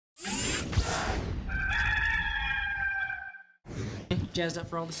jazzed up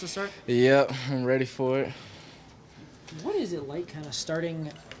for all this to start? Yep, I'm ready for it. What is it like kind of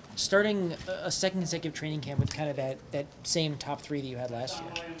starting a second consecutive training camp with kind of that same top three that you had last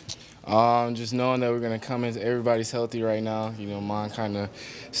year? Just knowing that we're going to come in, everybody's healthy right now. You know, mine kind of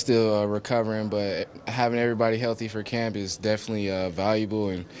still recovering, but having everybody healthy for camp is definitely valuable,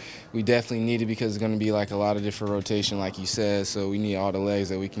 and we definitely need it because it's going to be like a lot of different rotation, like you said, so we need all the legs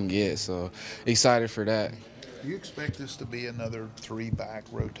that we can get. So excited for that. Do you expect this to be another three-back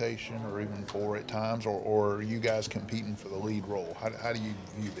rotation or even four at times, or are you guys competing for the lead role? How do you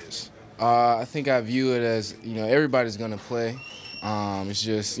view this? I think I view it as, you know, everybody's going to play. It's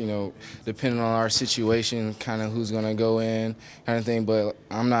just, you know, depending on our situation, kind of who's going to go in kind of thing. But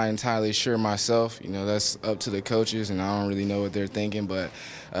I'm not entirely sure myself. You know, that's up to the coaches, and I don't really know what they're thinking. But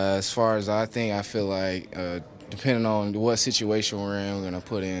as far as I think, I feel like depending on what situation we're in, we're going to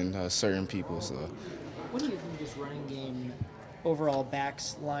put in certain people. So. What do you think this running game, overall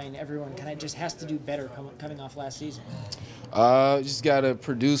backs line, everyone kind of just has to do better coming off last season? Just got to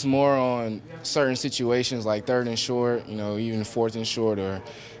produce more on certain situations like third and short, you know, even fourth and short, or,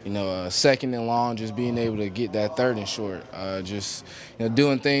 you know, second and long, just being able to get that third and short. Just, you know,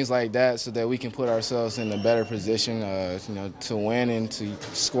 doing things like that so that we can put ourselves in a better position, you know, to win and to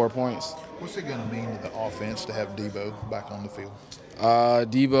score points. What's it going to mean to the offense to have Debo back on the field?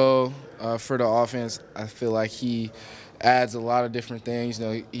 Debo, for the offense, I feel like he adds a lot of different things. You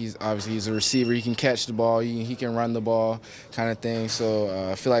know, he's a receiver. He can catch the ball. He can run the ball, kind of thing. So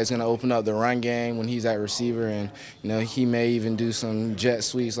I feel like it's going to open up the run game when he's at receiver, and you know he may even do some jet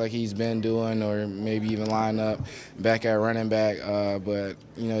sweeps like he's been doing, or maybe even line up back at running back. But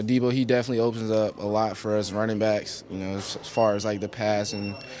you know, Debo, he definitely opens up a lot for us running backs. You know, as far as like the pass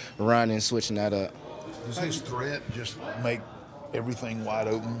and run and switching that up. Does his threat just make everything wide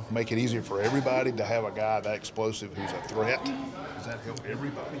open, make it easier for everybody to have a guy that explosive who's a threat? Does that help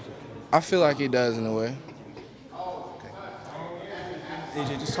everybody? I feel like it does in a way.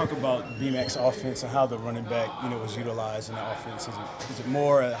 AJ, just talk about BMAC's offense and how the running back, you know, was utilized in the offense. Is it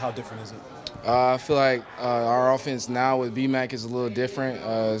more? How different is it? I feel like our offense now with BMAC is a little different.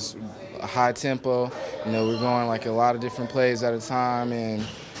 It's a high tempo. You know, we're going like a lot of different plays at a time, and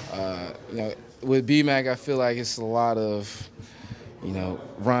you know, with BMAC, I feel like it's a lot of, you know,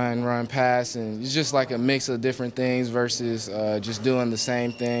 run, pass, and it's just like a mix of different things versus just doing the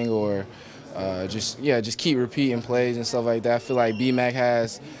same thing, or just keep repeating plays and stuff like that. I feel like BMAC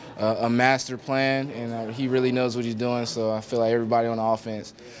has a master plan, and he really knows what he's doing. So I feel like everybody on the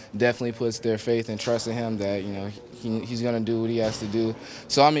offense definitely puts their faith and trust in him that, you know, he's going to do what he has to do.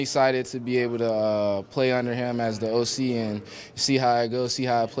 So I'm excited to be able to play under him as the OC and see how it goes, see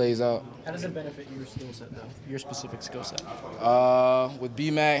how it plays out. How does it benefit your skill set, though, your specific skill set? With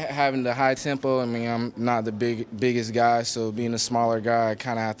BMAC having the high tempo, I mean, I'm not the biggest guy, so being a smaller guy, I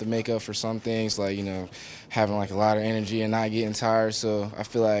kind of have to make up for some things, like, you know, having like a lot of energy and not getting tired. So I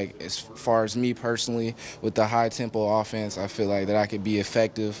feel like as far as me personally, with the high tempo offense, I feel like that I could be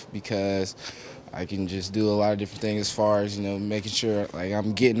effective because I can just do a lot of different things as far as, you know, making sure like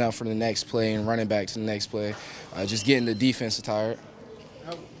I'm getting up for the next play and running back to the next play, just getting the defense tired.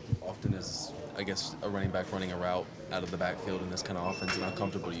 How often is, I guess, a running back running a route out of the backfield in this kind of offense, and how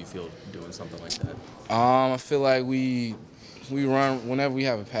comfortable do you feel doing something like that? I feel like we run whenever we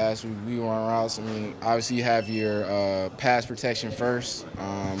have a pass. We run routes. I mean, obviously you have your pass protection first,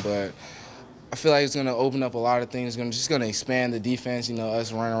 but I feel like it's going to open up a lot of things. It's just going to expand the defense. You know,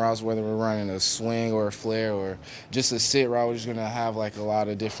 us running routes, whether we're running a swing or a flare or just a sit route, we're just going to have like a lot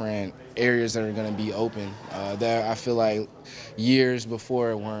of different areas that are going to be open. That I feel like years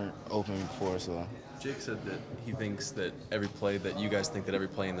before it weren't open before. So. Jake said that he thinks that every play, that you guys think that every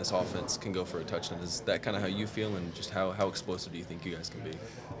play in this offense can go for a touchdown. Is that kind of how you feel, and just how explosive do you think you guys can be?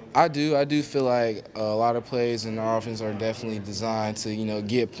 I do feel like a lot of plays in our offense are definitely designed to, you know,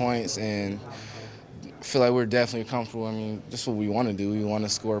 get points, and I feel like we're definitely comfortable. I mean, that's what we want to do. We want to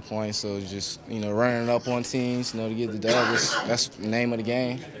score points, so just, you know, running it up on teams, you know, to get the dub, that's the name of the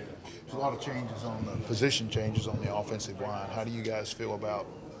game. There's a lot of changes on the position changes on the offensive line. How do you guys feel about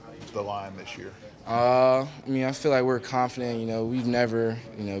the line this year? I mean, I feel like we're confident. You know, we've never,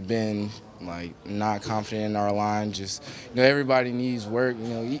 you know, been like not confident in our line. Just, you know, everybody needs work. You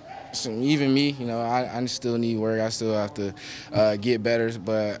know, even me. You know, I still need work. I still have to get better.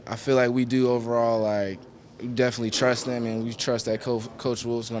 But I feel like we do overall. Like, we definitely trust them, and we trust that Coach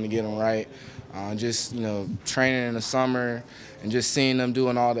Wolf's going to get them right. Just, you know, training in the summer and just seeing them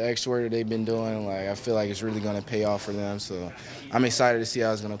doing all the extra work that they've been doing. Like, I feel like it's really going to pay off for them. So I'm excited to see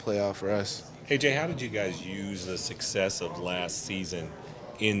how it's going to play out for us. AJ, how did you guys use the success of last season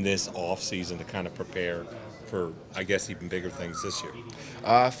in this off season to kind of prepare for, I guess, even bigger things this year?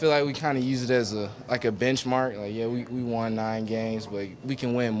 I feel like we kind of use it as a benchmark. Like, yeah, we won 9 games, but we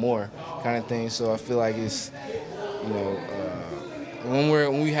can win more, kind of thing. So I feel like it's, you know,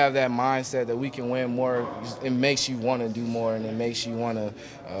 when we have that mindset that we can win more, it makes you want to do more, and it makes you want to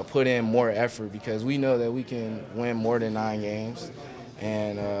put in more effort, because we know that we can win more than 9 games.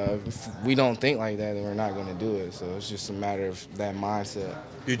 And if we don't think like that, then we're not going to do it. So it's just a matter of that mindset.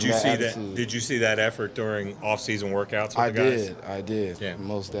 Did you that see attitude. that? Did you see that effort during off-season workouts with the guys? I did. Yeah.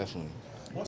 Most definitely.